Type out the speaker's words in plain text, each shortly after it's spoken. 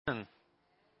Let's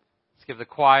give the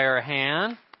choir a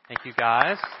hand. Thank you,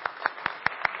 guys.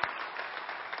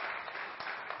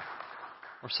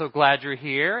 We're so glad you're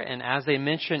here. And as they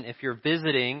mentioned, if you're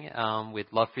visiting, we'd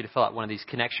love for you to fill out one of these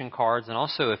connection cards. And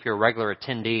also, if you're a regular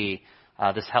attendee,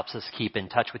 this helps us keep in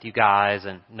touch with you guys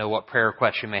and know what prayer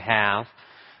requests you may have.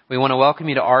 We want to welcome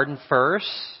you to Arden First.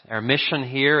 Our mission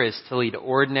here is to lead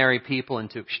ordinary people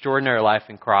into extraordinary life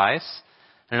in Christ.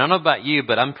 And I don't know about you,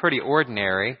 but I'm pretty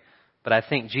ordinary. But I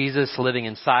think Jesus living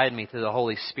inside me through the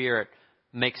Holy Spirit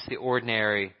makes the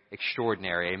ordinary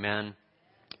extraordinary. Amen.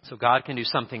 So God can do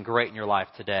something great in your life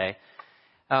today.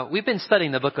 We've been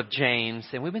studying the book of James,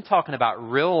 and we've been talking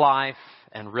about real life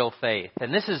and real faith.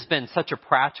 And this has been such a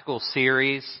practical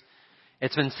series.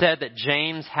 It's been said that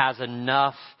James has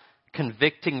enough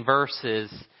convicting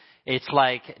verses. It's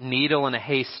like needle in a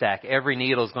haystack. Every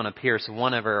needle is going to pierce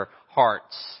one of our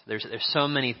hearts. There's so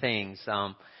many things.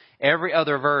 Every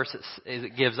other verse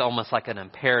it gives almost like an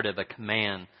imperative, a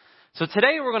command. So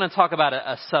today we're going to talk about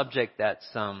a subject that's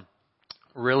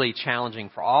really challenging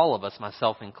for all of us,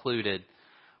 myself included.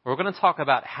 We're going to talk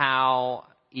about how,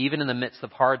 even in the midst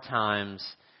of hard times,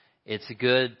 it's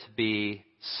good to be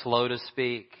slow to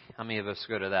speak. How many of us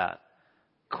go to that?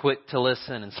 Quick to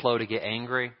listen and slow to get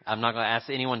angry. I'm not going to ask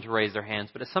anyone to raise their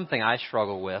hands, but it's something I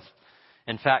struggle with.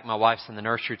 In fact, my wife's in the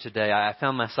nursery today. I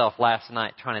found myself last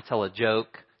night trying to tell a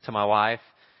joke to my wife,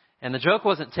 and the joke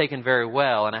wasn't taken very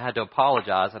well, and I had to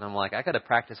apologize, and I'm like, I got to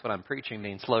practice what I'm preaching,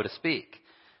 being slow to speak.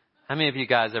 How many of you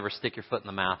guys ever stick your foot in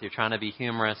the mouth? You're trying to be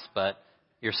humorous, but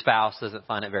your spouse doesn't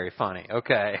find it very funny.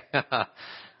 Okay.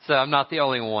 So I'm not the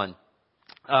only one.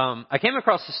 I came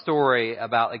across a story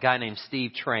about a guy named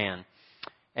Steve Tran,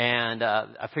 and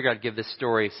I figured I'd give this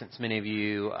story since many of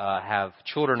you have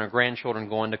children or grandchildren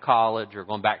going to college or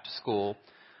going back to school.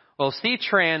 Well, Steve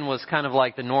Tran was kind of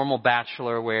like the normal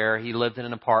bachelor where he lived in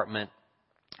an apartment.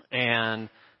 And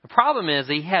the problem is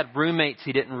he had roommates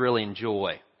he didn't really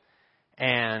enjoy.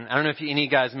 And I don't know if any of you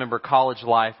guys remember college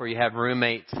life where you have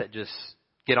roommates that just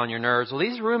get on your nerves. Well,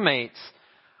 these roommates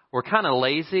were kind of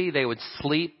lazy. They would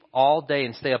sleep all day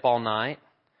and stay up all night.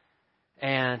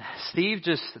 And Steve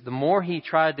the more he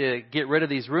tried to get rid of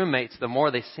these roommates, the more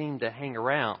they seemed to hang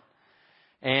around.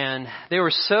 And they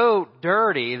were so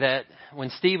dirty that when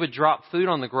Steve would drop food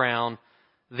on the ground,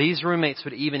 these roommates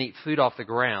would even eat food off the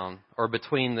ground or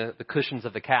between the cushions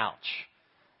of the couch.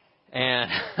 And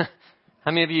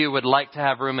how many of you would like to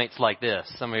have roommates like this?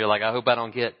 Some of you are like, I hope I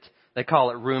don't they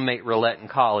call it roommate roulette in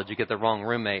college. You get the wrong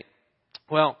roommate.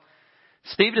 Well,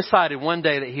 Steve decided one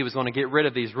day that he was going to get rid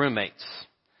of these roommates.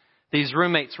 These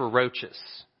roommates were roaches,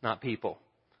 not people.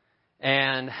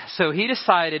 And so he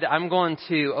decided, I'm going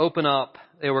to open up,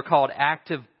 they were called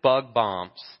active bug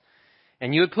bombs.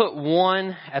 And you would put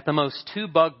one, at the most 2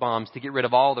 bug bombs to get rid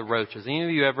of all the roaches. Any of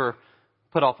you ever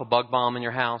put off a bug bomb in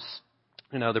your house?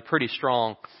 You know, they're pretty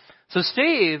strong. So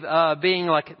Steve, being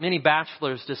like many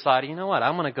bachelors, decided, you know what,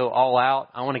 I'm going to go all out.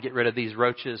 I want to get rid of these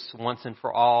roaches once and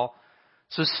for all.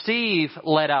 So Steve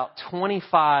let out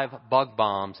 25 bug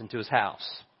bombs into his house.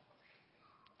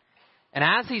 And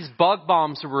as these bug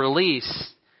bombs were released,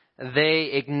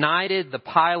 they ignited the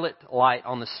pilot light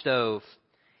on the stove,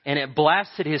 and it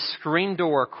blasted his screen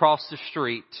door across the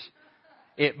street.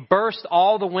 It burst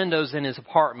all the windows in his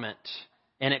apartment,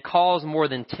 and it caused more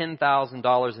than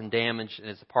 $10,000 in damage in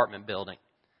his apartment building.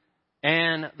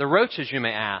 And the roaches, you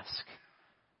may ask,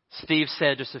 Steve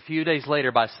said just a few days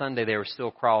later, by Sunday, they were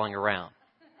still crawling around.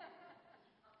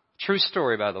 True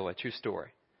story, by the way, true story.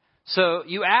 So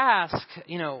you ask,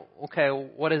 okay,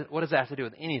 what does that have to do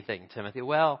with anything, Timothy?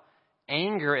 Well,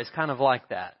 anger is kind of like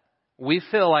that. We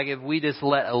feel like if we just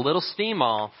let a little steam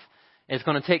off, it's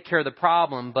going to take care of the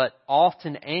problem, but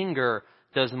often anger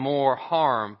does more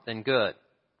harm than good.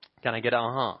 Can I get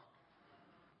a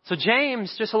So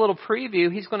James, just a little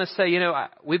preview, he's going to say,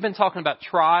 we've been talking about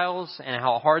trials and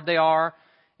how hard they are.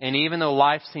 And even though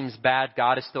life seems bad,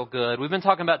 God is still good. We've been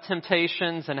talking about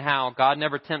temptations and how God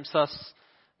never tempts us,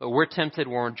 but we're tempted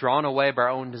when we're drawn away by our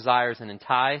own desires and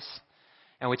enticed.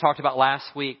 And we talked about last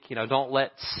week, don't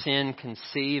let sin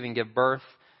conceive and give birth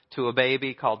to a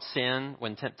baby called sin.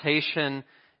 When temptation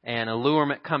and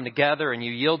allurement come together and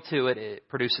you yield to it, it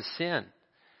produces sin.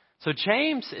 So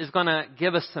James is going to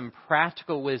give us some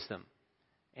practical wisdom.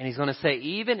 And he's going to say,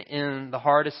 even in the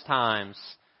hardest times,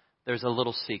 there's a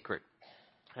little secret.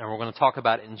 And we're going to talk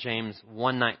about it in James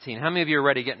 1:19. How many of you are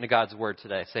ready to get into God's Word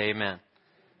today? Say amen.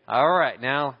 All right,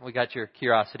 now we got your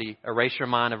curiosity. Erase your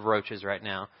mind of roaches right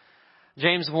now.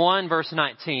 James 1, verse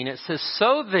 19, it says,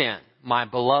 So then, my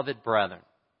beloved brethren.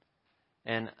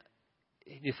 And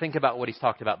you think about what he's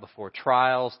talked about before.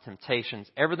 Trials, temptations,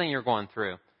 everything you're going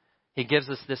through. he gives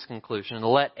us this conclusion: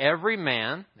 let every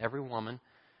man, every woman,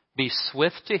 be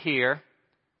swift to hear,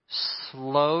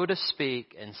 slow to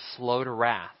speak, and slow to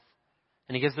wrath.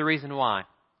 And he gives the reason why.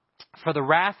 For the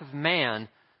wrath of man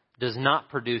does not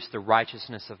produce the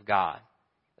righteousness of God.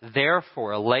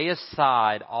 Therefore, lay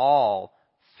aside all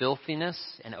filthiness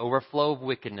and overflow of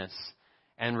wickedness,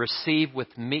 and receive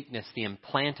with meekness the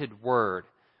implanted word,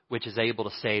 which is able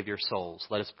to save your souls.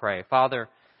 Let us pray. Father,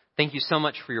 thank you so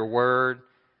much for your word.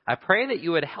 I pray that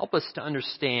you would help us to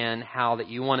understand how that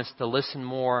you want us to listen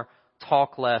more,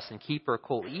 talk less, and keep our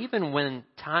cool, even when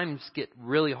times get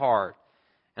really hard.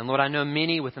 And Lord, I know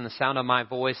many within the sound of my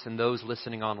voice and those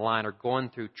listening online are going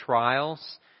through trials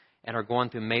and are going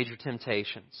through major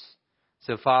temptations.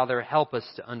 So, Father, help us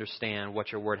to understand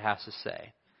what your word has to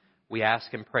say. We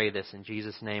ask and pray this in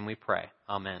Jesus' name we pray.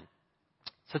 Amen.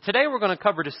 So today we're going to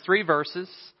cover just 3 verses.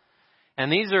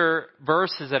 And these are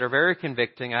verses that are very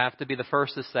convicting. I have to be the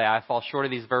first to say I fall short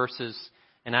of these verses.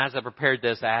 And as I prepared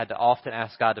this, I had to often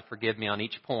ask God to forgive me on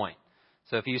each point.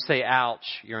 So if you say ouch,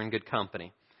 you're in good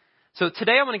company. So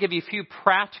today I'm going to give you a few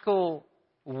practical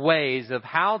ways of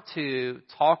how to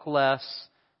talk less,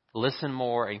 listen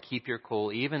more, and keep your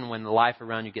cool, even when the life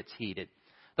around you gets heated.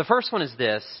 The first one is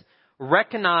this: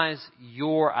 recognize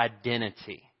your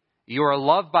identity. You are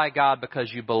loved by God because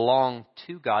you belong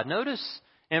to God. Notice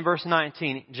in verse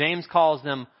 19, James calls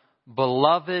them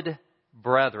beloved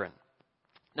brethren.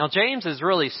 Now, James is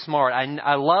really smart.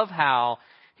 I love how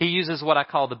he uses what I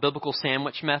call the biblical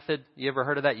sandwich method. You ever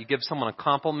heard of that? You give someone a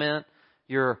compliment,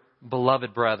 your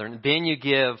beloved brethren. Then you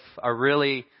give a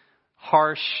really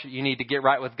harsh, you need to get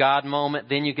right with God moment.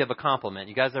 Then you give a compliment.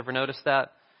 You guys ever notice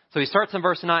that? So he starts in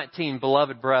verse 19,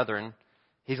 beloved brethren.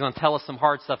 He's going to tell us some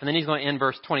hard stuff. And then he's going to end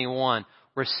verse 21,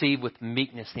 receive with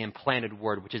meekness the implanted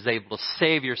word, which is able to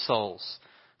save your souls.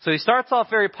 So he starts off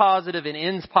very positive and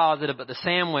ends positive, but the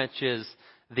sandwich is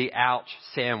the ouch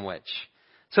sandwich.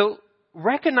 So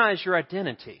recognize your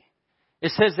identity.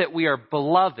 It says that we are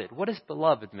beloved. What does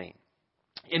beloved mean?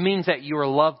 It means that you are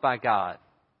loved by God.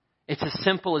 It's as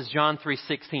simple as John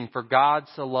 3:16. For God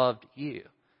so loved you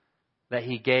that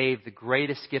he gave the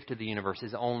greatest gift of the universe,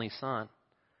 his only son.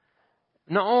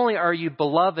 Not only are you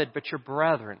beloved, but you're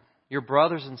brethren. You're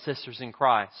brothers and sisters in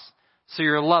Christ. So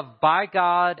you're loved by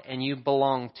God and you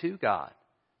belong to God.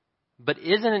 But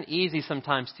isn't it easy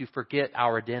sometimes to forget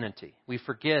our identity? We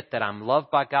forget that I'm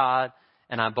loved by God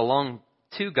and I belong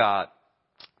to God.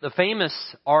 The famous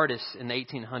artist in the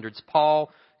 1800s,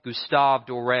 Paul Gustave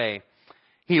Doré,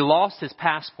 he lost his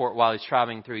passport while he was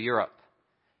traveling through Europe.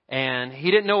 And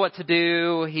he didn't know what to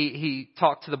do. He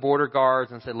talked to the border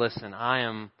guards and said, listen, I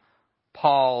am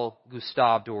Paul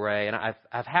Gustave Doré, and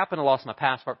I've happened to lost my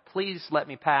passport. Please let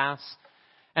me pass.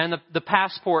 And the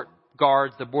passport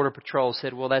guards, the border patrol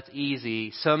said, well, that's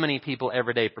easy. So many people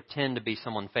every day pretend to be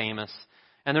someone famous.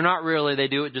 And they're not really. They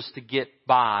do it just to get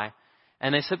by.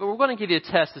 And they said, but we're going to give you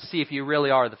a test to see if you really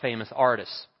are the famous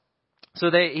artist. So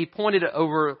he pointed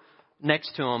over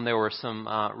next to him. There were some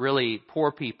really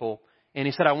poor people. And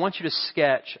he said, I want you to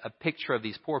sketch a picture of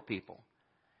these poor people.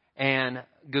 And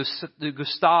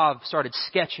Gustave started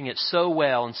sketching it so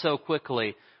well and so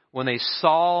quickly. When they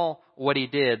saw what he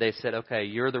did, they said, okay,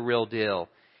 you're the real deal.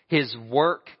 His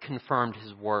work confirmed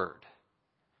his word.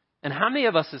 And how many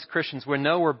of us as Christians, we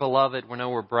know we're beloved, we know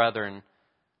we're brethren,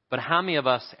 but how many of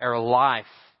us, our life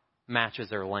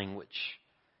matches our language?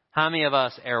 How many of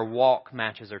us, our walk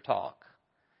matches our talk?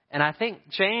 And I think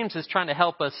James is trying to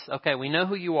help us, okay, we know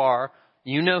who you are,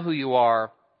 you know who you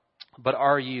are, but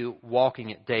are you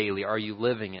walking it daily? Are you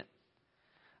living it?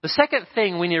 The second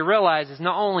thing we need to realize is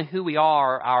not only who we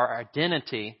are, our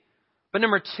identity, but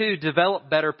number 2, develop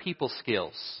better people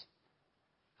skills.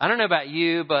 I don't know about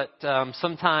you, but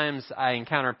sometimes I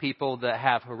encounter people that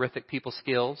have horrific people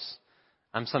skills.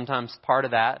 I'm sometimes part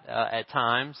of that at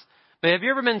times. But have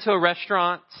you ever been to a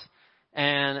restaurant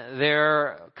and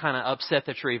they're kind of upset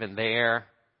that you're even there?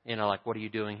 You know, like, what are you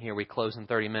doing here? We close in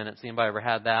 30 minutes. Anybody ever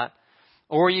had that?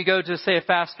 Or you go to, say, a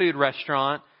fast food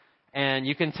restaurant and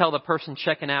you can tell the person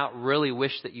checking out really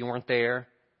wish that you weren't there.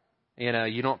 You know,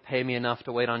 you don't pay me enough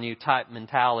to wait on you type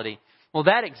mentality. Well,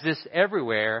 that exists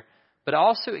everywhere, but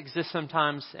also exists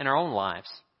sometimes in our own lives.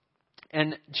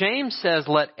 And James says,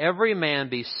 let every man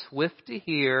be swift to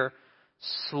hear,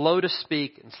 slow to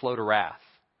speak, and slow to wrath.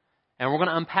 And we're going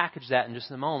to unpackage that in just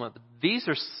a moment. But these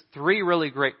are 3 really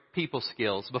great people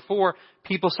skills. Before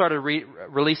people started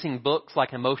releasing books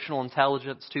like Emotional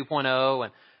Intelligence 2.0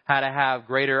 and how to have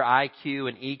greater IQ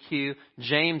and EQ,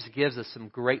 James gives us some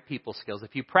great people skills.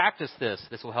 If you practice this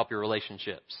will help your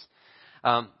relationships.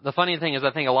 The funny thing is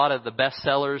I think a lot of the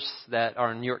bestsellers that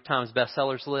are on New York Times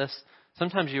bestsellers list,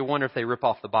 sometimes you wonder if they rip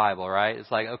off the Bible, right?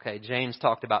 It's like, okay, James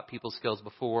talked about people skills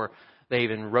before they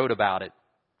even wrote about it.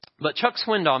 But Chuck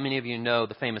Swindoll, many of you know,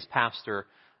 the famous pastor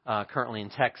currently in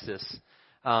Texas,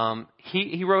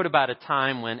 he wrote about a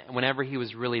time whenever he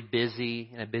was really busy,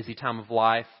 in a busy time of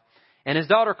life. And his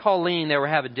daughter Colleen, they were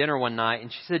having dinner one night,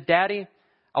 and she said, "Daddy,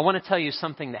 I want to tell you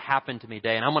something that happened to me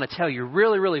today, and I'm going to tell you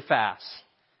really, really fast."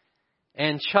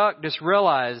 And Chuck just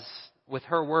realized with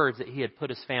her words that he had put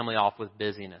his family off with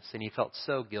busyness, and he felt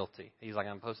so guilty. He's like,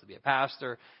 "I'm supposed to be a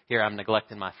pastor. Here I'm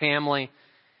neglecting my family."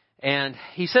 And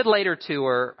he said later to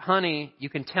her, "Honey, you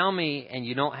can tell me, and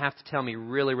you don't have to tell me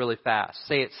really, really fast.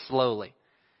 Say it slowly."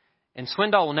 And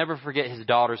Swindoll will never forget his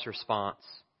daughter's response.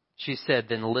 She said,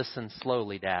 "Then listen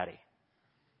slowly, Daddy."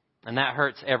 And that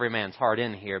hurts every man's heart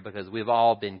in here, because we've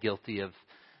all been guilty of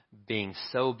being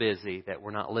so busy that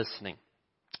we're not listening.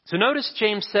 So notice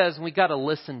James says we got to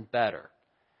listen better.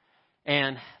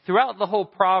 And throughout the whole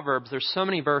Proverbs, there's so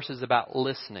many verses about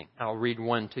listening. I'll read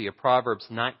one to you. Proverbs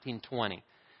 19:20.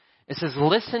 It says,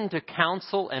 "Listen to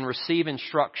counsel and receive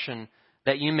instruction,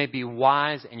 that you may be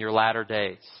wise in your latter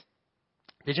days."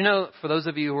 Did you know, for those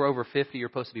of you who are over 50, you're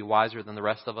supposed to be wiser than the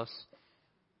rest of us?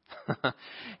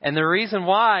 And the reason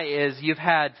why is you've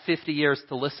had 50 years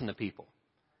to listen to people.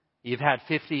 You've had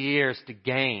 50 years to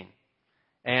gain.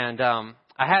 And I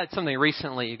had something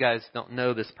recently. You guys don't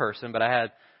know this person, but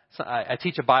I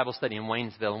teach a Bible study in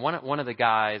Waynesville, and one of the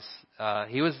guys,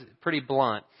 he was pretty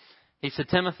blunt. He said,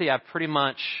 "Timothy, I pretty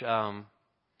much, don't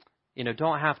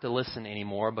have to listen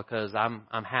anymore, because I'm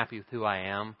happy with who I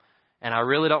am, and I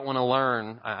really don't want to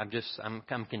learn.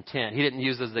 I'm content." He didn't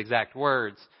use those exact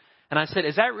words. And I said,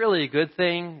 "Is that really a good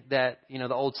thing that,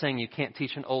 the old saying, you can't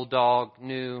teach an old dog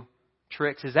new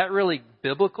tricks? Is that really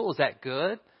biblical? Is that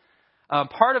good?"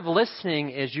 Part of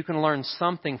listening is you can learn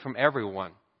something from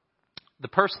everyone. The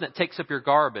person that takes up your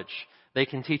garbage, they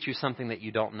can teach you something that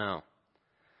you don't know.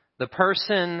 The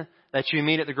person that you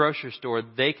meet at the grocery store,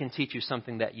 they can teach you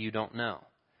something that you don't know.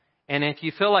 And if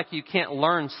you feel like you can't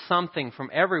learn something from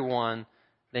everyone,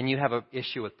 then you have an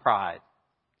issue with pride.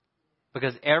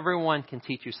 Because everyone can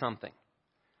teach you something.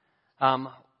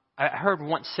 I heard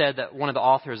once said that one of the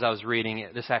authors I was reading,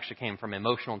 this actually came from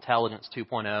Emotional Intelligence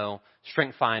 2.0,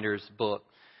 Strength Finders book.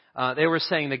 They were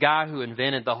saying the guy who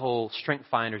invented the whole Strength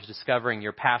Finders, discovering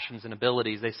your passions and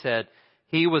abilities, they said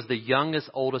he was the youngest,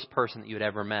 oldest person that you had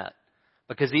ever met.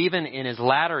 Because even in his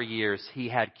latter years, he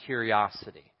had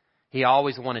curiosity. He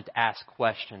always wanted to ask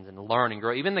questions and learn and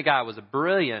grow. Even the guy was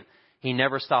brilliant, he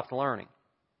never stopped learning.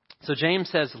 So James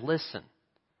says, listen.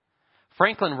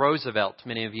 Franklin Roosevelt,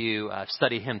 many of you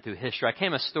study him through history. I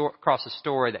came across a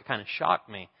story that kind of shocked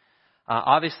me.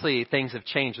 Obviously, things have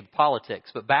changed with politics,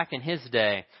 but back in his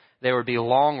day, there would be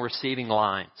long receiving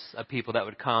lines of people that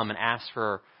would come and ask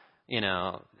for,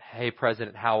 "Hey,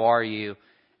 President, how are you?"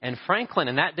 And Franklin,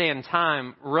 in that day and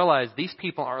time, realized these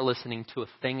people aren't listening to a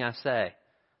thing I say.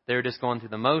 They're just going through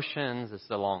the motions. It's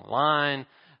a long line.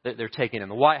 They're taking in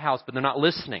the White House, but they're not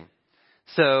listening.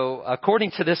 So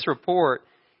according to this report,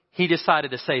 he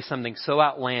decided to say something so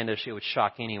outlandish it would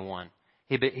shock anyone.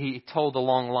 He told the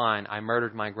long line, "I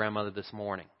murdered my grandmother this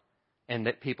morning." And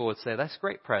that people would say, "That's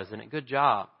great, President. Good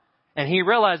job." And he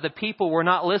realized that people were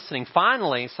not listening.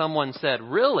 Finally, someone said,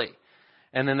 "Really?"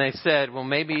 And then they said, "Well,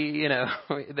 maybe,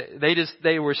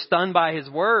 they were stunned by his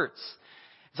words."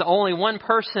 So only one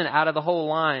person out of the whole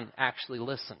line actually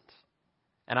listened.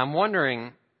 And I'm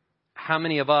wondering how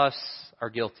many of us are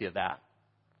guilty of that.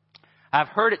 I've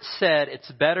heard it said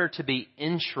it's better to be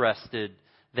interested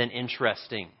than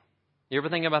interesting. You ever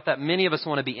think about that? Many of us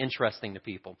want to be interesting to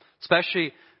people.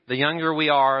 Especially the younger we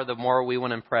are, the more we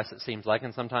want to impress, it seems like.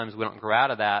 And sometimes we don't grow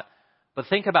out of that. But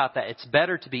think about that. It's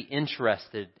better to be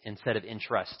interested instead of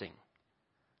interesting.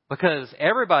 Because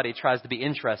everybody tries to be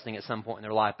interesting at some point in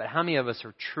their life. But how many of us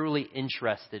are truly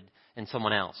interested in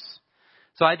someone else?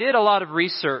 So I did a lot of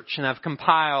research, and I've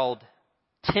compiled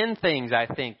 10 things I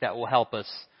think that will help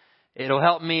us. It'll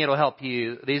help me. It'll help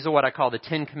you. These are what I call the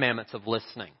 10 commandments of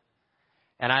listening.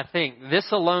 And I think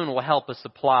this alone will help us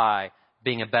apply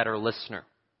being a better listener.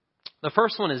 The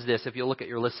first one is this. If you look at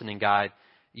your listening guide,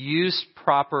 use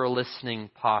proper listening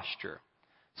posture.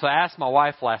 So I asked my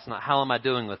wife last night, "How am I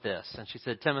doing with this?" And she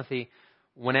said, "Timothy,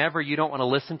 whenever you don't want to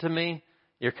listen to me,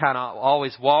 you're kind of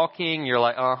always walking. You're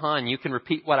like, and you can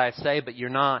repeat what I say, but you're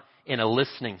not in a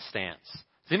listening stance."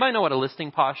 Does anybody know what a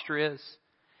listening posture is?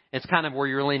 It's kind of where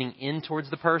you're leaning in towards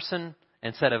the person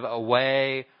instead of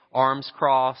away, arms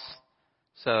crossed.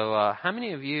 So how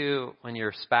many of you, when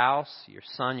your spouse, your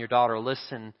son, your daughter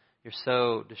listen, you're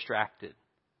so distracted?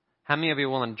 How many of you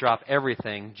are willing to drop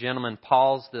everything? Gentlemen,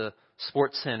 pause the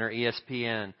Sports Center,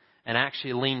 ESPN, and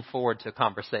actually lean forward to a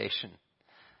conversation?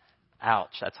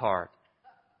 Ouch, that's hard.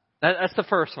 That's the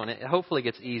first one. It hopefully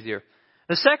gets easier.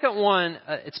 The second one,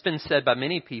 it's been said by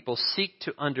many people, seek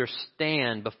to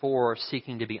understand before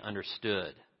seeking to be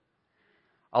understood.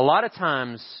 A lot of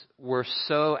times we're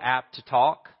so apt to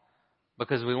talk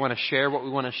because we want to share what we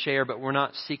want to share, but we're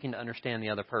not seeking to understand the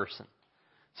other person.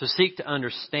 So seek to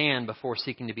understand before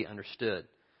seeking to be understood.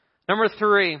 Number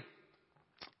 3,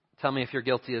 tell me if you're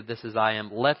guilty of this as I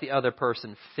am. Let the other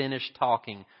person finish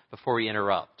talking before you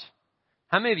interrupt.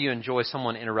 How many of you enjoy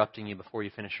someone interrupting you before you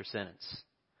finish your sentence?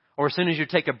 Or as soon as you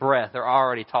take a breath, they're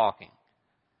already talking.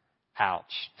 Ouch.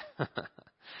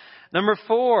 Number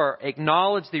 4,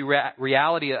 acknowledge the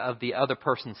reality of the other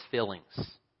person's feelings.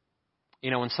 You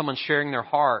know, when someone's sharing their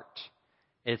heart,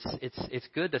 it's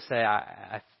good to say,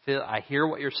 I hear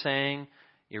what you're saying.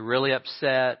 You're really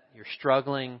upset. You're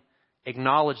struggling.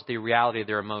 Acknowledge the reality of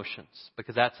their emotions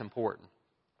because that's important.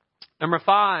 Number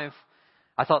 5,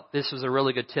 I thought this was a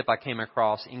really good tip I came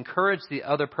across. Encourage the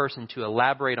other person to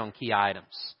elaborate on key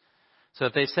items. So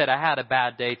if they said, I had a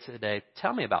bad day today,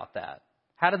 tell me about that.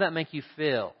 How did that make you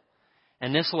feel?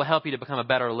 And this will help you to become a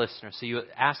better listener. So you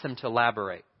ask them to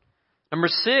elaborate. Number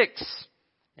 6,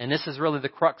 and this is really the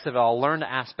crux of it all, learn to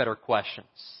ask better questions.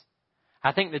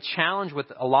 I think the challenge with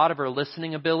a lot of our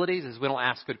listening abilities is we don't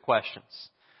ask good questions.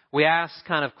 We ask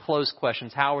kind of closed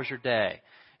questions. How was your day?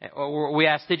 Or we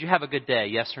ask, did you have a good day?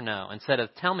 Yes or no? Instead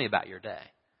of, tell me about your day.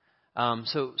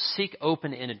 So seek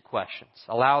open-ended questions.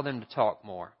 Allow them to talk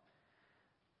more.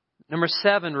 Number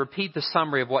 7, repeat the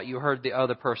summary of what you heard the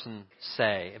other person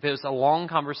say. If it was a long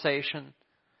conversation,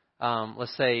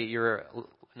 let's say you're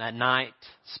at night,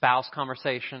 spouse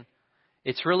conversation,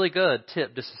 it's really good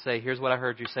tip just to say, here's what I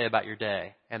heard you say about your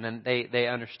day. And then they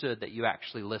understood that you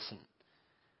actually listened.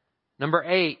 Number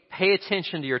 8, pay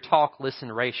attention to your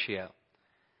talk-listen ratio.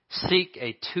 Seek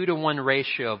a 2-to-1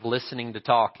 ratio of listening to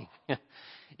talking.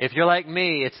 If you're like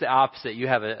me, it's the opposite. You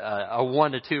have a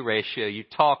 1-to-2 ratio. You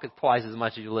talk twice as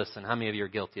much as you listen. How many of you are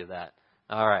guilty of that?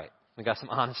 All right. We got some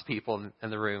honest people in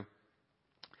the room.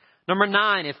 Number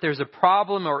 9, if there's a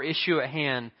problem or issue at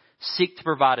hand, seek to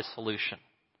provide a solution.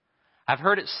 I've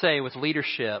heard it say with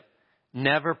leadership,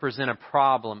 never present a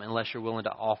problem unless you're willing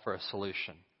to offer a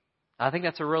solution. I think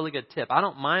that's a really good tip. I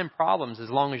don't mind problems as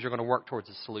long as you're going to work towards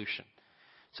a solution.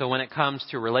 So when it comes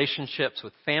to relationships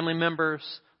with family members,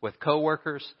 with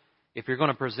coworkers, if you're going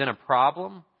to present a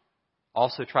problem,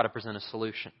 also try to present a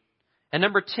solution. And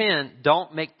number 10,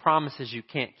 don't make promises you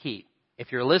can't keep.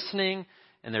 If you're listening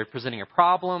and they're presenting a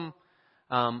problem,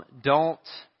 don't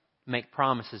make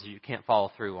promises you can't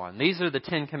follow through on. These are the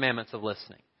 10 commandments of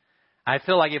listening. I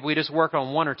feel like if we just work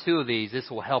on 1 or 2 of these, this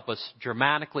will help us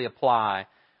dramatically apply.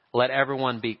 Let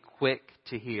everyone be quick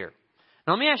to hear.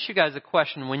 Now, let me ask you guys a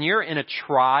question. When you're in a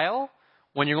trial,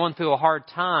 when you're going through a hard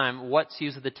time, what's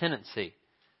usually the tendency?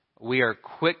 We are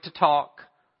quick to talk,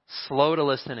 slow to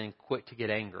listen, and quick to get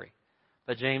angry.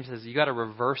 But James says you got to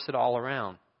reverse it all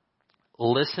around.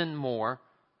 Listen more,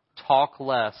 talk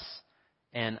less,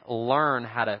 and learn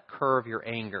how to curb your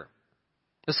anger.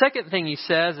 The second thing he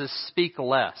says is speak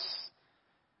less.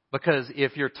 Because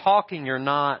if you're talking, you're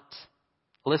not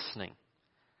listening.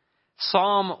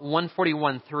 Psalm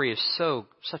 141:3 is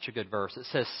such a good verse. It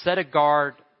says, set a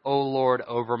guard, O Lord,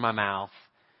 over my mouth.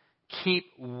 Keep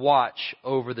watch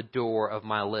over the door of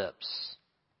my lips.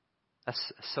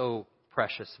 That's so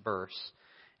precious verse.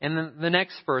 And then the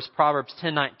next verse, Proverbs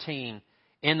 10:19,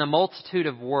 in the multitude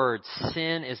of words,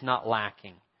 sin is not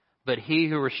lacking, but he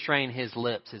who restrains his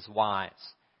lips is wise.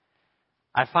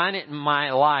 I find it in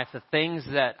my life, the things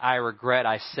that I regret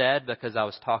I said because I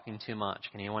was talking too much.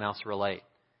 Can anyone else relate?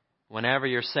 Whenever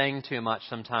you're saying too much,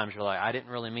 sometimes you're like, I didn't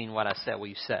really mean what I said. Well,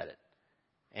 you said it.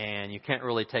 And you can't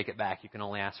really take it back. You can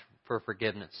only ask for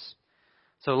forgiveness.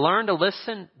 So learn to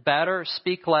listen better,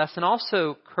 speak less, and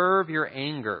also curb your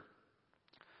anger.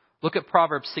 Look at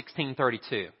Proverbs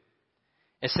 16:32.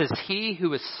 It says, he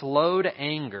who is slow to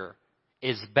anger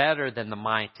is better than the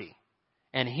mighty,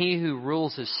 and he who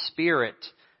rules his spirit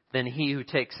than he who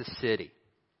takes a city.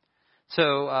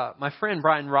 So my friend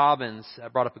Brian Robbins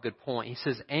brought up a good point. He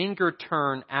says, anger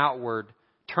turned outward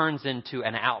turns into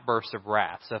an outburst of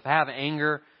wrath. So if I have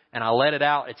anger and I let it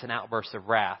out, it's an outburst of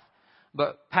wrath.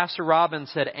 But Pastor Robbins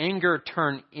said, anger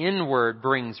turned inward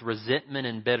brings resentment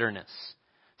and bitterness.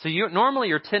 So normally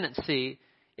your tendency,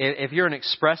 if you're an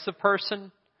expressive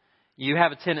person, you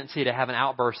have a tendency to have an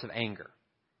outburst of anger.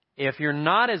 If you're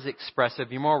not as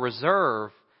expressive, you're more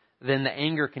reserved, then the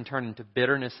anger can turn into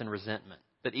bitterness and resentment.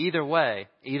 But either way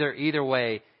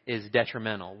is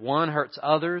detrimental. One hurts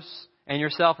others and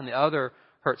yourself, and the other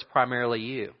hurts primarily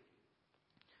you.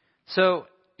 So,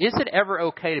 is it ever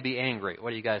okay to be angry? What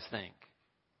do you guys think?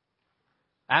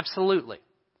 Absolutely.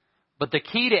 But the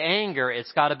key to anger,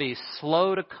 it's got to be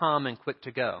slow to come and quick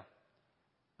to go.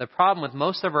 The problem with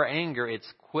most of our anger,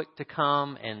 it's quick to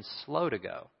come and slow to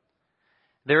go.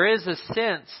 There is a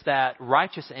sense that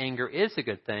righteous anger is a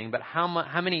good thing, but how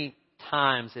many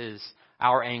times is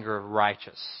our anger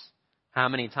righteous? How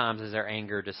many times is our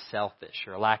anger just selfish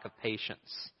or a lack of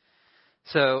patience?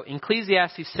 So in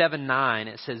Ecclesiastes 7:9,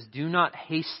 it says, "Do not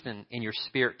hasten in your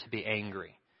spirit to be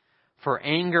angry, for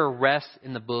anger rests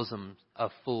in the bosom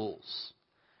of fools."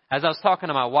 As I was talking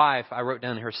to my wife, I wrote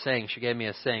down her saying. She gave me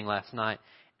a saying last night.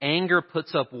 Anger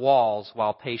puts up walls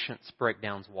while patience breaks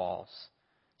down walls.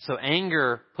 So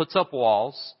anger puts up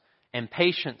walls and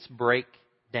patience break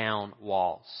down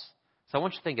walls. So I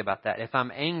want you to think about that. If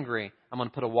I'm angry, I'm going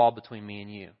to put a wall between me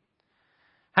and you.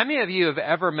 How many of you have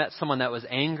ever met someone that was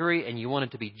angry and you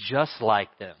wanted to be just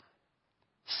like them?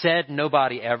 Said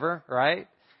nobody ever, right?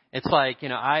 It's like,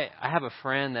 I have a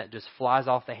friend that just flies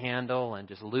off the handle and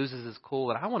just loses his cool,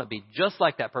 and I want to be just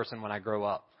like that person when I grow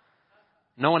up.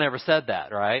 No one ever said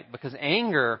that, right? Because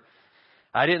anger,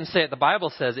 I didn't say it, the Bible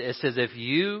says it. It says if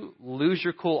you lose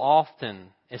your cool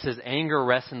often, it says anger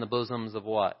rests in the bosoms of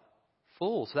what?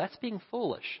 Fools. So that's being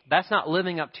foolish. That's not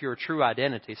living up to your true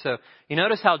identity. So you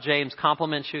notice how James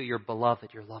compliments you. You're beloved.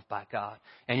 You're loved by God.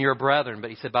 And you're a brethren. But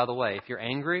he said, by the way, if you're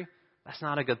angry, that's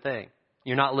not a good thing.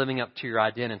 You're not living up to your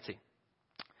identity.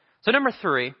 So number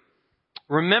 3,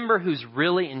 remember who's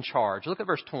really in charge. Look at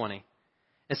verse 20.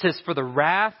 It says, "For the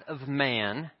wrath of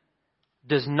man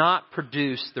does not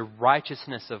produce the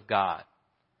righteousness of God."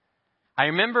 I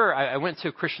remember I went to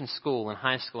a Christian school in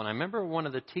high school, and I remember one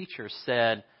of the teachers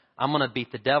said, "I'm going to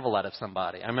beat the devil out of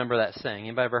somebody." I remember that saying.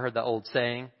 Anybody ever heard that old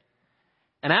saying?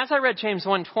 And as I read James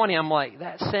 1:20, I'm like,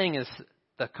 that saying is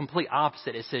the complete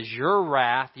opposite. It says, your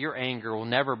wrath, your anger will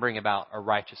never bring about a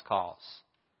righteous cause.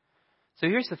 So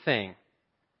here's the thing.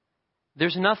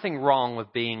 There's nothing wrong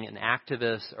with being an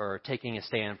activist or taking a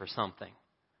stand for something.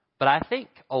 But I think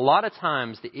a lot of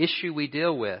times the issue we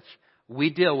deal with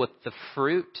the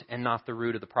fruit and not the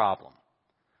root of the problem.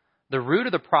 The root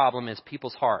of the problem is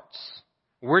people's hearts.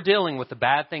 We're dealing with the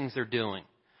bad things they're doing.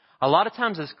 A lot of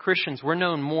times as Christians, we're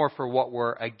known more for what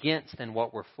we're against than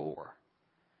what we're for.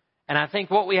 And I think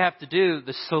what we have to do,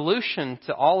 the solution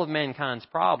to all of mankind's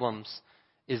problems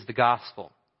is the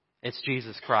gospel. It's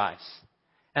Jesus Christ.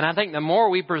 And I think the more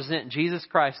we present Jesus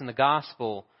Christ in the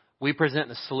gospel, we present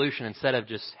the solution instead of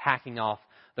just hacking off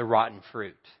the rotten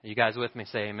fruit. Are you guys with me?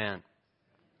 Say amen.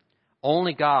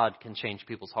 Only God can change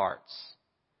people's hearts.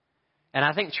 And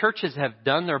I think churches have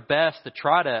done their best to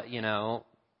try to,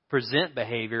 present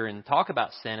behavior and talk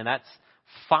about sin. And that's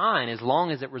fine as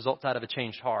long as it results out of a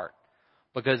changed heart.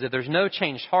 Because if there's no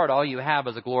changed heart, all you have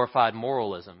is a glorified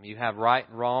moralism. You have right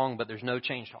and wrong, but there's no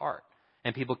changed heart.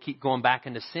 And people keep going back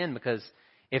into sin because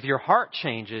if your heart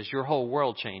changes, your whole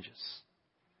world changes.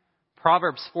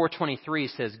 Proverbs 4:23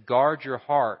 says, "Guard your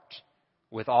heart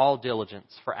with all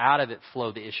diligence, for out of it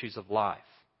flow the issues of life."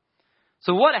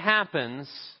 So what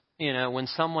happens, when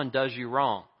someone does you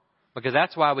wrong? Because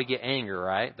that's why we get anger,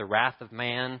 right? The wrath of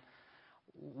man.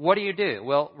 What do?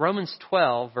 Well, Romans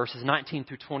 12, verses 19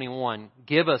 through 21,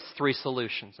 give us 3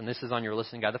 solutions. And this is on your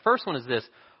listening guide. The first one is this: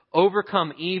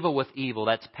 overcome evil with evil.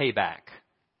 That's payback.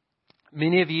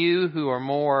 Many of you who are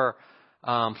more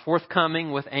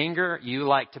forthcoming with anger, you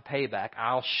like to pay back.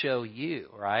 I'll show you,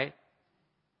 right?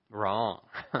 Wrong.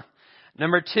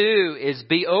 Number 2 is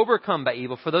be overcome by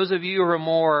evil. For those of you who are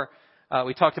more,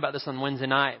 we talked about this on Wednesday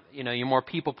night, you're more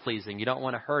people-pleasing. You don't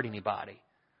want to hurt anybody.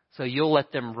 So you'll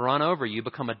let them run over you,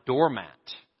 become a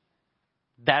doormat.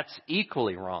 That's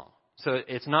equally wrong. So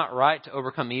it's not right to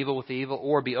overcome evil with evil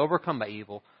or be overcome by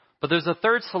evil. But there's a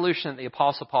third solution that the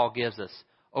Apostle Paul gives us.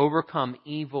 Overcome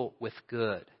evil with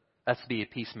good. That's to be a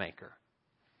peacemaker.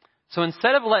 So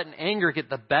instead of letting anger get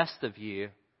the best of you,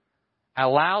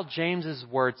 allow James's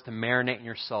words to marinate in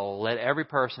your soul. Let every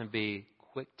person be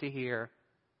quick to hear,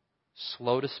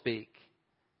 slow to speak.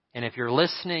 And if you're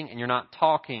listening and you're not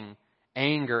talking,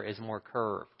 anger is more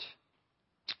curved.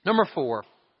 Number 4,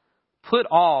 put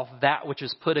off that which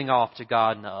is putting off to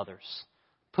God and to others.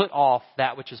 Put off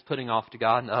that which is putting off to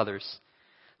God and to others.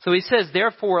 So he says,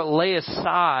 therefore, lay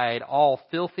aside all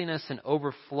filthiness and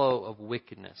overflow of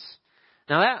wickedness.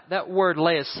 Now that word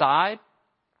lay aside,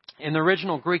 in the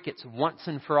original Greek, it's once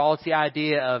and for all. It's the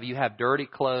idea of you have dirty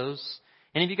clothes.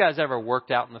 Any of you guys ever worked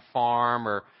out in the farm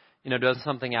or, done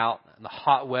something out in the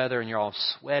hot weather and you're all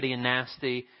sweaty and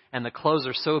nasty and the clothes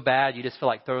are so bad you just feel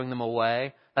like throwing them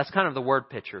away? That's kind of the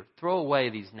word picture. Throw away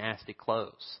these nasty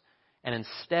clothes and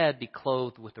instead be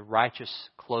clothed with the righteous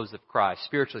clothes of Christ,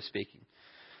 spiritually speaking.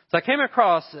 So I came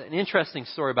across an interesting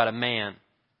story about a man.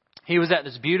 He was at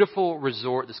this beautiful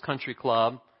resort, this country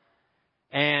club,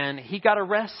 and he got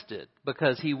arrested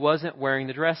because he wasn't wearing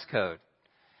the dress code.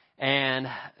 And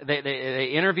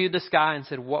they interviewed this guy and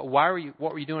said, what were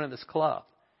you doing at this club?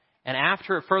 And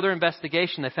after further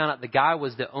investigation, they found out the guy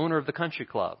was the owner of the country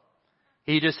club.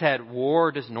 He just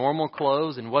wore just normal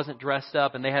clothes and wasn't dressed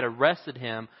up, and they had arrested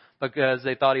him because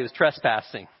they thought he was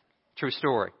trespassing. True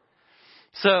story.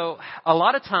 So a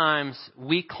lot of times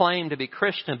we claim to be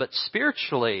Christian, but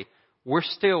spiritually we're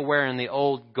still wearing the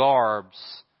old garbs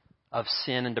of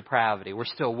sin and depravity. We're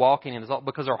still walking in this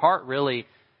because our heart really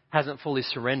hasn't fully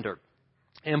surrendered.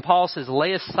 And Paul says,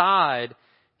 lay aside,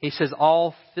 he says,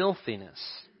 all filthiness.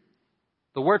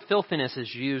 The word filthiness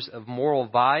is used of moral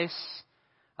vice.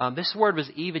 This word was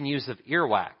even used of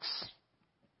earwax,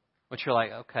 which you're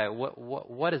like, okay,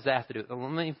 what does that have to do? Well,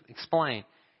 let me explain.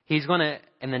 He's going to,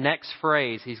 in the next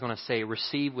phrase, he's going to say,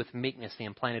 receive with meekness the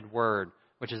implanted word,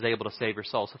 which is able to save your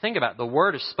soul. So think about it. The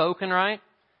word is spoken, right?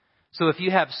 So if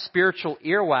you have spiritual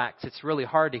earwax, it's really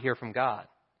hard to hear from God.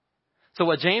 So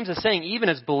what James is saying, even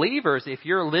as believers, if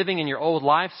you're living in your old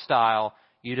lifestyle,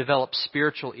 you develop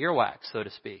spiritual earwax, so to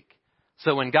speak.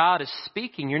 So when God is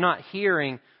speaking, you're not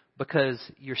hearing because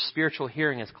your spiritual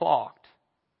hearing is clogged.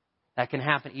 That can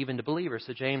happen even to believers.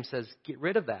 So James says, get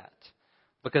rid of that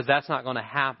because that's not going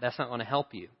to that's not going to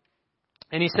help you.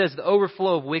 And he says the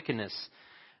overflow of wickedness.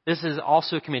 This is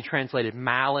also can be translated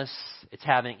malice. It's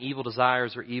having evil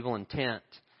desires or evil intent.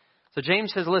 So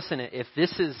James says, listen, if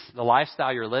this is the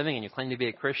lifestyle you're living and you claim to be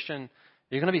a Christian,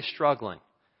 you're going to be struggling.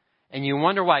 And you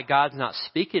wonder why God's not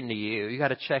speaking to you. You got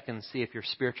to check and see if your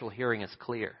spiritual hearing is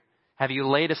clear. Have you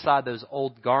laid aside those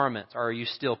old garments, or are you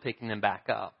still picking them back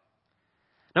up?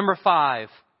 Number 5,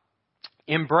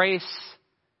 embrace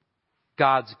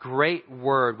God's great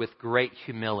word with great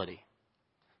humility.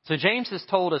 So James has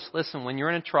told us, listen, when you're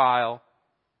in a trial,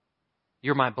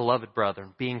 you're my beloved brother.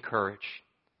 Be encouraged.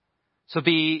 So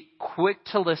be quick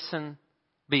to listen.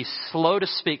 Be slow to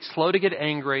speak, slow to get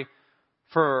angry.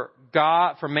 For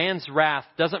man's wrath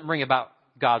doesn't bring about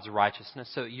God's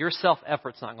righteousness. So your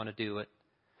self-effort's not going to do it.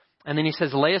 And then he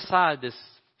says, lay aside this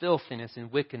filthiness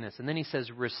and wickedness. And then he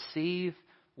says, receive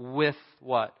with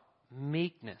what?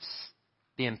 Meekness,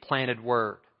 the implanted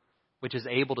word, which is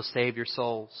able to save your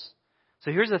souls.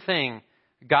 So here's the thing.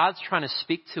 God's trying to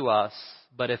speak to us,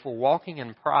 but if we're walking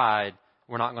in pride,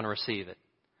 we're not going to receive it.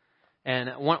 And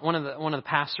one of the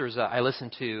pastors I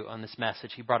listened to on this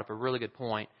message, he brought up a really good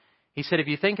point. He said, if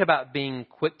you think about being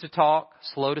quick to talk,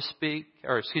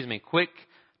 quick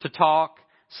to talk,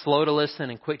 slow to listen,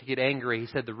 and quick to get angry, he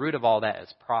said the root of all that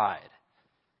is pride.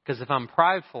 Because if I'm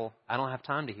prideful, I don't have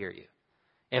time to hear you.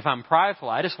 If I'm prideful,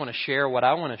 I just want to share what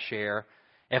I want to share.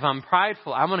 If I'm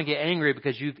prideful, I'm going to get angry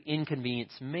because you've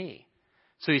inconvenienced me.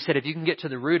 So he said, if you can get to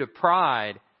the root of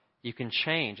pride, you can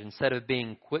change. Instead of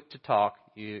being quick to talk,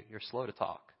 you're slow to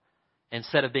talk.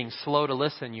 Instead of being slow to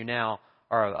listen, you now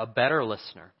are a better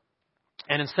listener.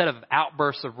 And instead of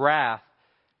outbursts of wrath,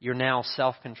 you're now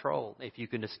self-controlled if you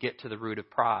can just get to the root of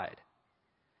pride.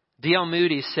 D.L.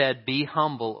 Moody said, be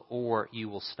humble or you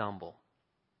will stumble.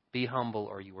 Be humble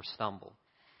or you will stumble.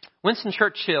 Winston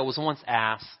Churchill was once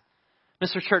asked,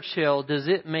 Mr. Churchill, does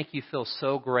it make you feel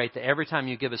so great that every time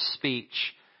you give a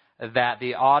speech that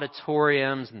the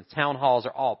auditoriums and the town halls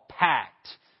are all packed?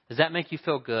 Does that make you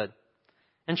feel good?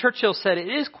 And Churchill said, it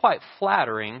is quite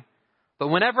flattering, but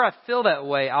whenever I feel that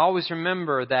way, I always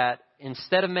remember that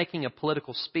instead of making a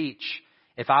political speech,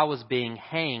 if I was being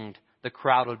hanged, the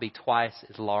crowd would be twice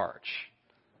as large.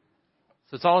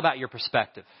 So it's all about your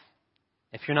perspective.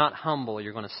 If you're not humble,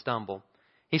 you're going to stumble.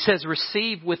 He says,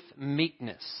 receive with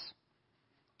meekness.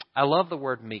 I love the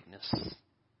word meekness.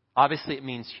 Obviously, it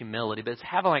means humility, but it's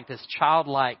having like this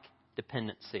childlike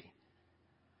dependency.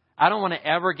 I don't want to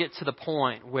ever get to the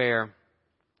point where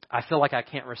I feel like I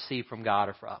can't receive from God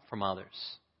or from others.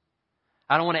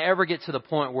 I don't want to ever get to the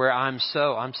point where I'm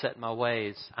set in my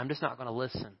ways. I'm just not going to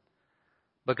listen.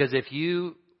 Because if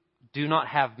you do not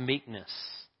have meekness,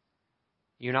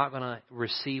 you're not going to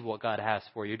receive what God has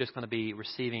for you. You're just going to be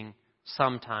receiving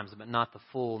sometimes, but not the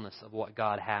fullness of what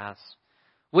God has.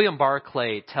 William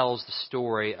Barclay tells the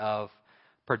story of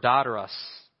Protagoras.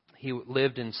 He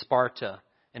lived in Sparta,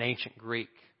 in ancient Greek.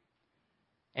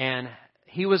 And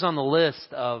he was on the list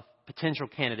of potential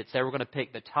candidates. They were going to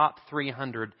pick the top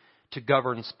 300 to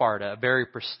govern Sparta, a very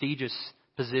prestigious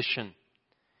position.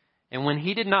 And when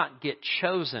he did not get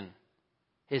chosen,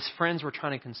 his friends were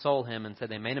trying to console him and said,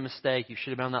 they made a mistake. You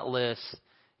should have been on that list.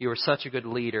 You were such a good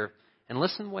leader. And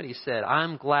listen to what he said.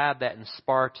 I'm glad that in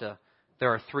Sparta, there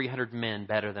are 300 men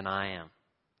better than I am.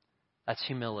 That's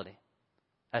humility.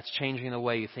 That's changing the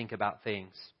way you think about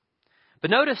things.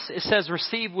 But notice it says,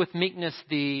 receive with meekness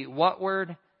the what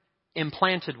word?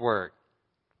 Implanted word.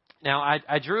 Now,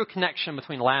 I drew a connection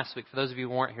between last week. For those of you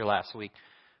who weren't here last week,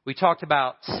 we talked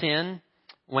about sin.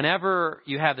 Whenever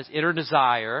you have this inner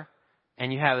desire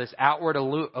and you have this outward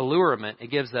allurement, it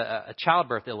gives a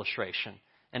childbirth illustration.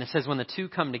 And it says when the two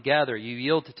come together, you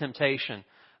yield to temptation,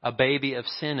 a baby of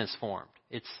sin is formed.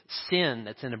 It's sin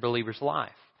that's in a believer's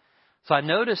life. So I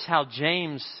notice how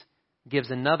James gives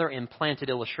another implanted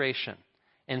illustration.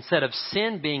 Instead of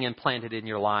sin being implanted in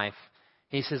your life,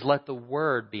 he says, let the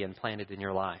word be implanted in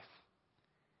your life.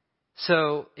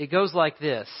 So it goes like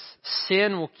this.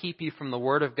 Sin will keep you from the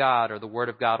word of God, or the word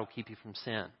of God will keep you from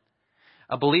sin.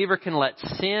 A believer can let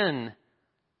sin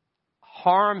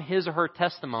harm his or her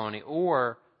testimony,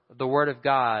 or the word of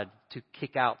God to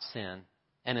kick out sin.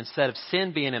 And instead of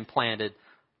sin being implanted,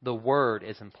 the word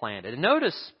is implanted. And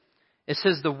notice it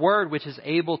says the word which is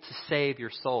able to save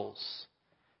your souls.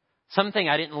 Something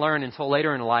I didn't learn until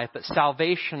later in life, but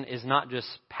salvation is not just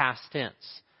past tense.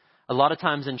 A lot of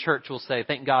times in church we'll say,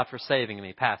 thank God for saving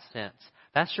me, past tense.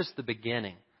 That's just the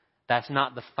beginning. That's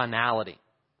not the finality.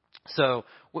 So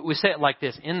we say it like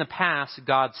this. In the past,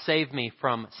 God saved me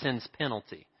from sin's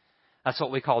penalty. That's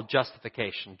what we call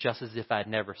justification, just as if I'd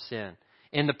never sinned.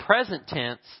 In the present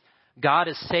tense, God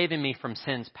is saving me from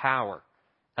sin's power.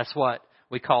 That's what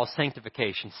we call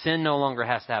sanctification. Sin no longer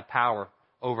has to have power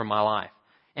over my life.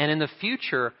 And in the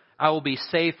future, I will be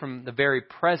saved from the very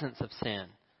presence of sin.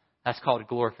 That's called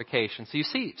glorification. So you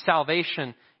see,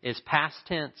 salvation is past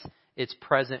tense, it's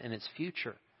present, and it's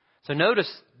future. So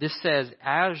notice this says,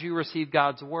 as you receive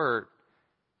God's word,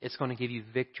 it's going to give you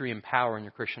victory and power in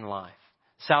your Christian life.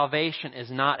 Salvation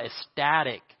is not a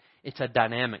static, it's a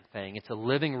dynamic thing. It's a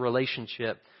living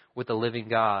relationship with the living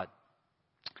God.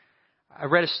 I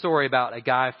read a story about a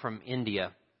guy from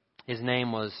India. His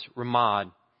name was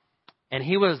Ramad. And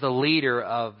he was the leader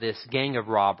of this gang of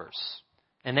robbers.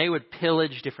 And they would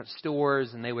pillage different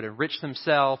stores and they would enrich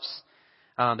themselves.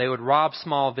 They would rob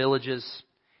small villages.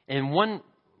 In one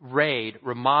raid,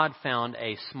 Ramad found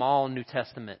a small New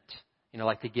Testament,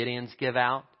 like the Gideons give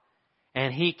out.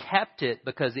 And he kept it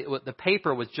because the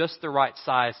paper was just the right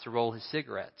size to roll his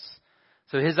cigarettes.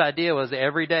 So his idea was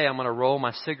every day I'm going to roll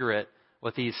my cigarette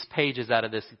with these pages out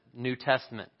of this New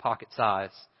Testament, pocket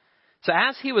size. So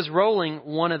as he was rolling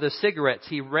one of the cigarettes,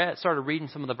 he started reading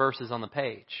some of the verses on the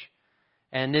page.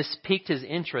 And this piqued his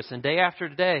interest. And day after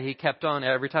day, he kept on.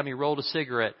 Every time he rolled a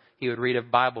cigarette, he would read a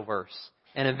Bible verse.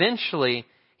 And eventually,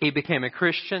 he became a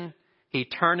Christian. He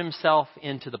turned himself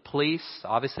into the police.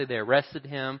 Obviously, they arrested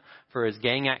him for his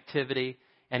gang activity.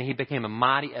 And he became a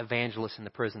mighty evangelist in the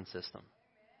prison system.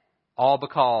 All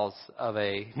because of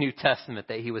a New Testament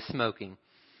that he was smoking.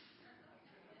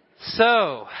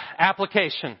 So,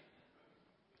 application.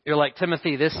 You're like,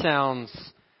 Timothy, this sounds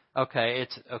okay.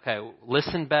 It's okay.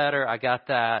 Listen better. I got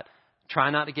that. Try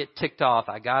not to get ticked off.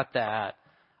 I got that.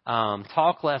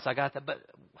 Talk less. I got that. But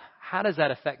how does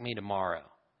that affect me tomorrow?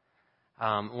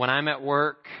 When I'm at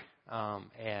work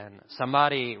and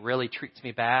somebody really treats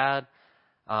me bad,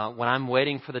 when I'm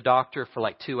waiting for the doctor for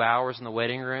like 2 hours in the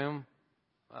waiting room,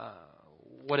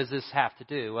 what does this have to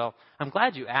do? Well, I'm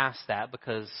glad you asked that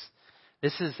because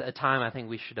this is a time I think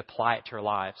we should apply it to our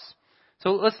lives.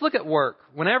 So let's look at work.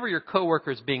 Whenever your coworker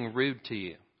is being rude to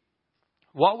you,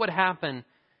 what would happen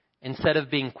instead of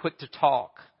being quick to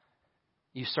talk?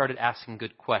 You started asking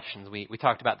good questions. We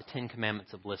talked about the 10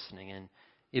 Commandments of listening, and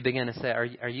you begin to say,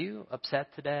 are you upset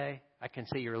today? I can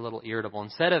see you're a little irritable.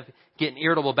 Instead of getting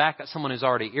irritable back at someone who's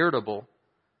already irritable,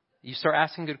 you start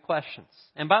asking good questions.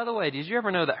 And by the way, did you ever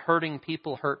know that hurting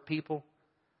people hurt people?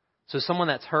 So someone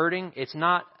that's hurting, it's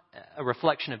not a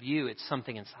reflection of you, it's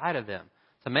something inside of them.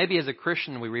 So maybe as a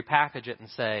Christian, we repackage it and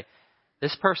say,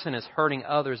 this person is hurting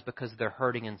others because they're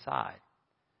hurting inside.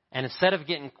 And instead of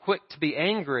getting quick to be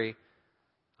angry,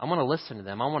 I want to listen to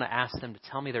them. I want to ask them to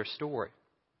tell me their story.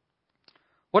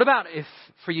 What about if,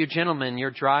 for you gentlemen, you're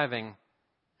driving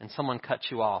and someone cuts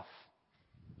you off?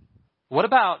 What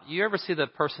about, you ever see the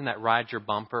person that rides your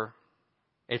bumper?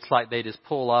 It's like they just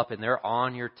pull up and they're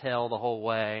on your tail the whole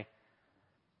way.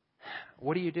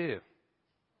 What do?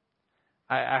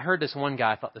 I heard this one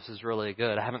guy, I thought this was really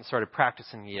good. I haven't started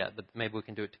practicing it yet, but maybe we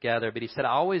can do it together. But he said,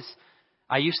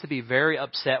 I used to be very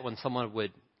upset when someone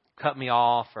would cut me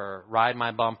off or ride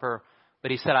my bumper.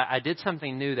 But he said, I did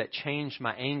something new that changed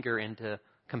my anger into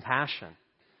compassion.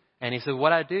 And he said,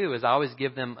 what I do is I always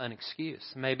give them an excuse.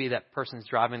 Maybe that person's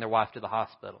driving their wife to the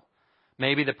hospital.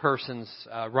 Maybe the person's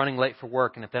running late for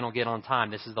work, and if they don't get on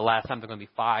time, this is the last time they're going to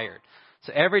be fired.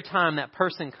 So every time that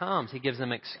person comes, he gives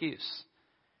them an excuse.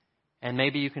 And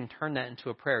maybe you can turn that into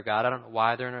a prayer. God, I don't know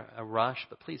why they're in a rush,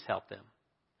 but please help them.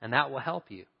 and that will help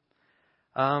you.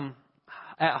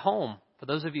 At home, for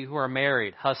those of you who are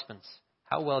married, husbands,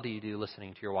 how well do you do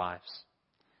listening to your wives?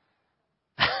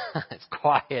 It's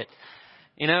quiet.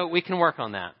 We can work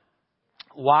on that.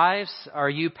 Wives, are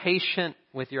you patient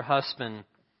with your husband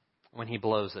when he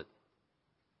blows it?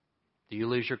 Do you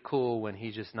lose your cool when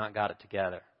he's just not got it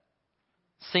together?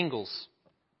 Singles,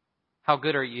 how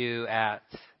good are you at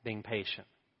being patient?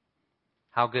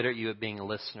 How good are you at being a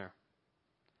listener?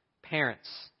 Parents,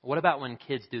 what about when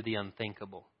kids do the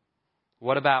unthinkable?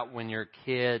 What about when your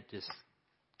kid just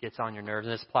gets on your nerves?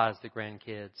 And this applies to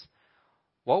grandkids.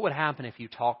 What would happen if you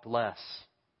talked less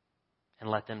and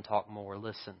let them talk more?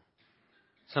 Listen.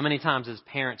 So many times as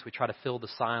parents, we try to fill the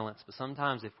silence. But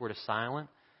sometimes if we're to silent,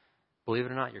 believe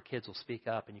it or not, your kids will speak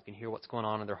up and you can hear what's going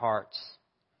on in their hearts.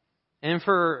 And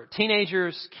for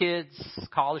teenagers, kids,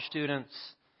 college students,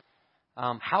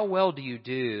 how well do you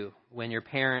do when your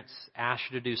parents ask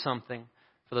you to do something?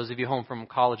 For those of you home from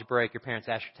college break, your parents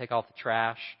ask you to take off the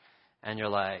trash and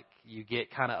you get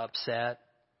kind of upset.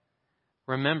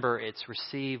 Remember, it's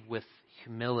received with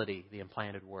humility, the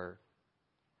implanted word.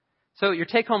 So your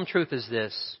take-home truth is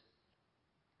this: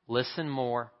 listen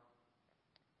more,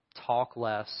 talk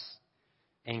less,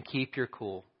 and keep your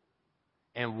cool.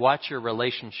 And watch your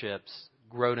relationships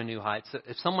grow to new heights. So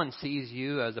if someone sees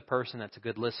you as a person that's a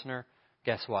good listener,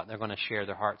 guess what? They're going to share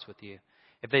their hearts with you.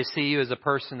 If they see you as a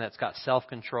person that's got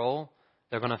self-control,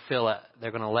 they're going to feel it.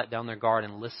 They're going to let down their guard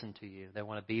and listen to you. They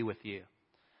want to be with you.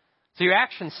 So your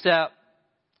action step: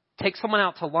 take someone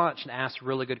out to lunch and ask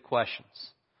really good questions.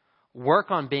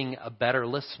 Work on being a better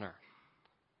listener.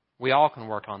 We all can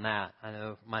work on that. I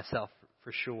know myself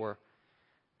for sure.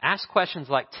 Ask questions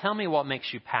like, tell me what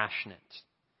makes you passionate.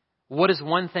 What is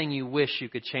one thing you wish you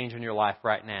could change in your life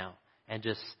right now? And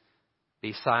just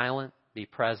be silent, be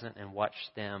present, and watch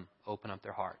them open up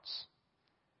their hearts.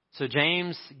 So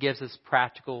James gives us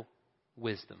practical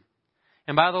wisdom.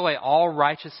 And by the way, all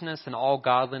righteousness and all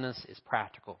godliness is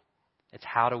practical. It's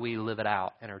how do we live it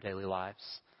out in our daily lives.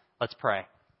 Let's pray.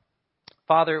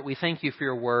 Father, we thank you for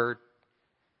your word.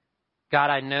 God,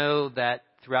 I know that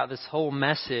throughout this whole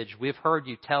message, we've heard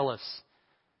you tell us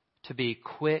to be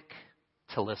quick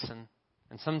to listen.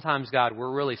 And sometimes, God,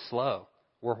 we're really slow.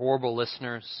 We're horrible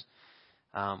listeners.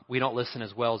 We don't listen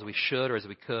as well as we should or as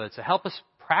we could. So help us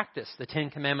practice the 10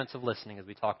 commandments of listening, as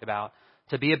we talked about,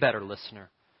 to be a better listener.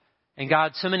 And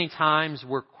God, so many times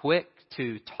we're quick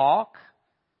to talk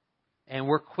and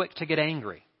we're quick to get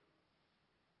angry.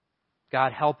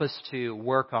 God, help us to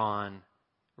work on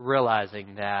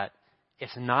realizing that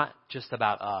it's not just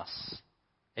about us.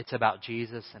 It's about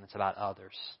Jesus and it's about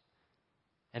others.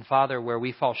 And Father, where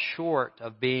we fall short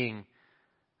of being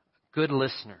good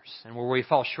listeners and where we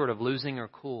fall short of losing our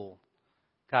cool,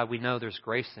 God, we know there's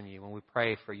grace in you and we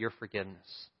pray for your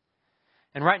forgiveness.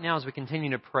 And right now as we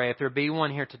continue to pray, if there be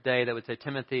one here today that would say,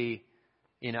 Timothy,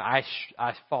 I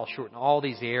fall short in all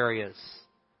these areas,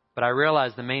 but I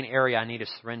realize the main area I need to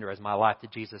surrender is my life to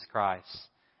Jesus Christ.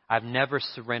 I've never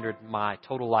surrendered my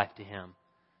total life to Him.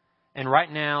 And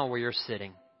right now where you're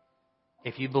sitting,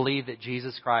 if you believe that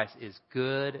Jesus Christ is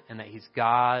good and that He's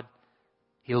God,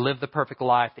 He lived the perfect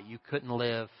life that you couldn't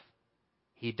live,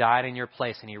 He died in your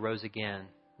place and He rose again,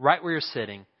 right where you're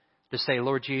sitting, to say,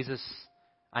 Lord Jesus,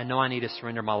 I know I need to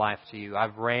surrender my life to you.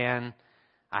 I've ran.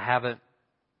 I haven't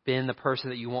been the person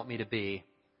that you want me to be.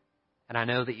 And I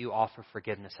know that you offer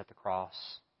forgiveness at the cross.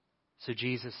 So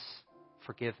Jesus,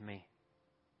 forgive me.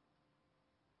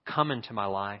 Come into my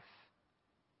life.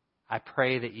 I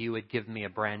pray that you would give me a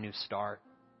brand new start.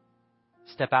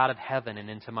 Step out of heaven and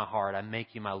into my heart. I make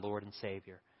you my Lord and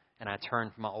Savior. And I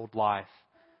turn from my old life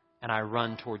and I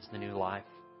run towards the new life.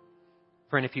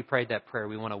 Friend, if you prayed that prayer,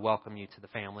 we want to welcome you to the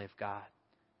family of God.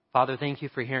 Father, thank you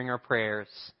for hearing our prayers.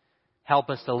 Help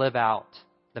us to live out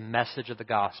the message of the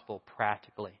gospel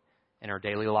practically in our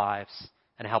daily lives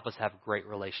and help us have great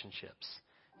relationships.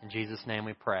 In Jesus' name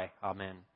we pray. Amen.